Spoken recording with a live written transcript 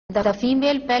The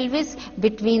female pelvis,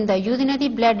 between the urinary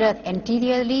bladder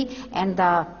anteriorly and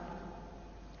the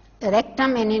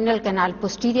rectum and anal canal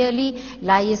posteriorly,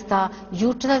 lies the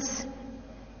uterus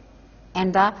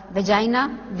and the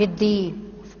vagina with the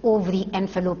ovary and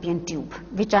fallopian tube,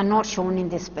 which are not shown in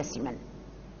this specimen.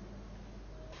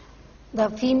 The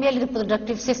female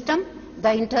reproductive system,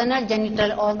 the internal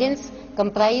genital organs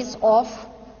comprise of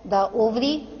the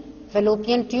ovary,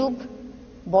 fallopian tube,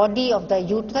 body of the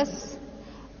uterus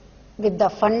with the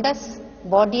fundus,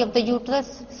 body of the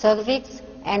uterus, cervix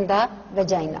and the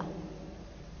vagina.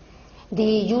 The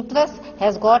uterus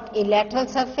has got a lateral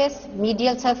surface,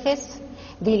 medial surface.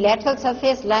 The lateral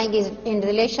surface lying is in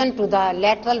relation to the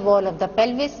lateral wall of the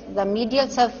pelvis. The medial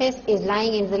surface is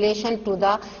lying in relation to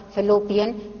the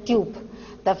fallopian tube.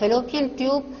 The fallopian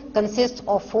tube consists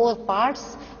of 4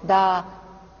 parts: the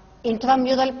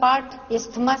intramural part,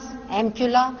 isthmus,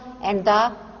 ampulla and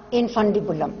the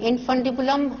infundibulum.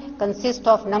 Infundibulum consists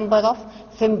of number of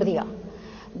fimbria.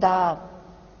 The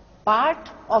part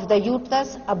of the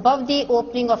uterus above the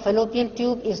opening of fallopian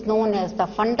tube is known as the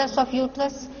fundus of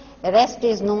uterus. The rest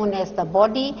is known as the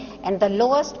body, and the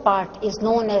lowest part is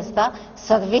known as the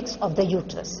cervix of the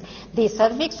uterus. The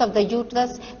cervix of the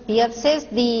uterus pierces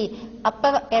the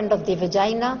upper end of the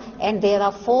vagina, and there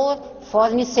are 4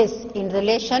 fornices in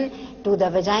relation to the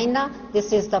vagina.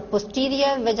 This is the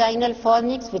posterior vaginal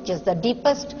fornix, which is the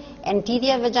deepest,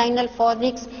 anterior vaginal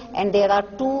fornix, and there are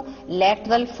 2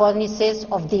 lateral fornices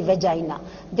of the vagina.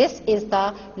 This is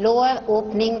the lower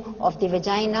opening of the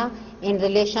vagina in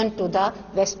relation to the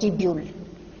vestibule.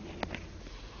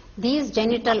 These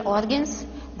genital organs,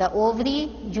 the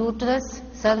ovary, uterus,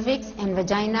 cervix and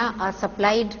vagina, are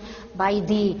supplied by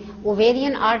the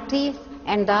ovarian artery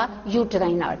and the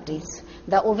uterine arteries.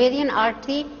 The ovarian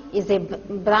artery is a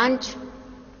branch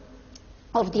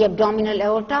of the abdominal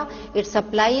aorta. It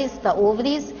supplies the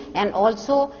ovaries and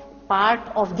also part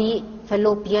of the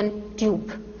fallopian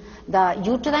tube. The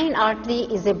uterine artery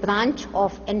is a branch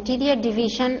of anterior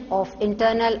division of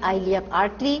internal iliac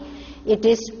artery. It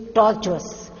is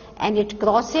tortuous and it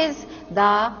crosses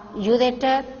the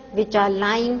ureter, which are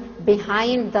lying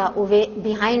behind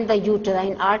the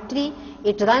uterine artery.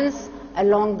 It runs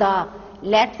along the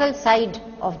lateral side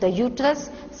of the uterus,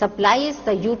 supplies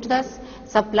the uterus,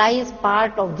 supplies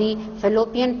part of the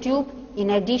fallopian tube.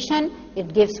 In addition,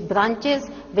 it gives branches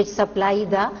which supply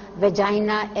the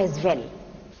vagina as well.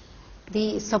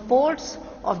 The supports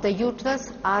of the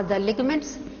uterus are the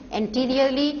ligaments.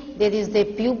 Anteriorly, there is the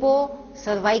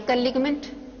pubo-cervical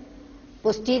ligament.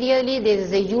 Posteriorly, there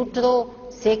is a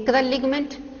utero-sacral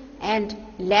ligament, and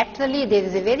laterally there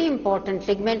is a very important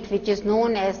ligament which is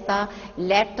known as the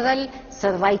lateral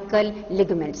cervical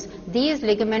ligaments. These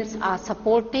ligaments are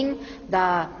supporting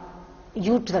the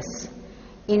uterus.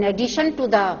 In addition to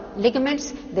the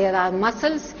ligaments, there are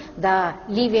muscles, the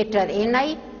levator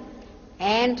ani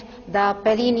and the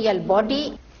perineal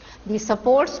body. The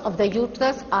supports of the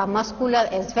uterus are muscular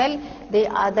as well. They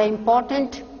are the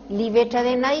important levator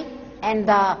ani and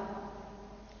the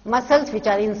muscles which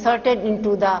are inserted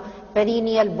into the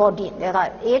perineal body. There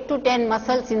are 8 to 10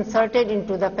 muscles inserted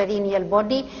into the perineal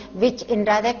body which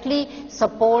indirectly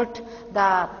support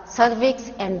the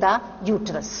cervix and the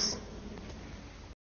uterus.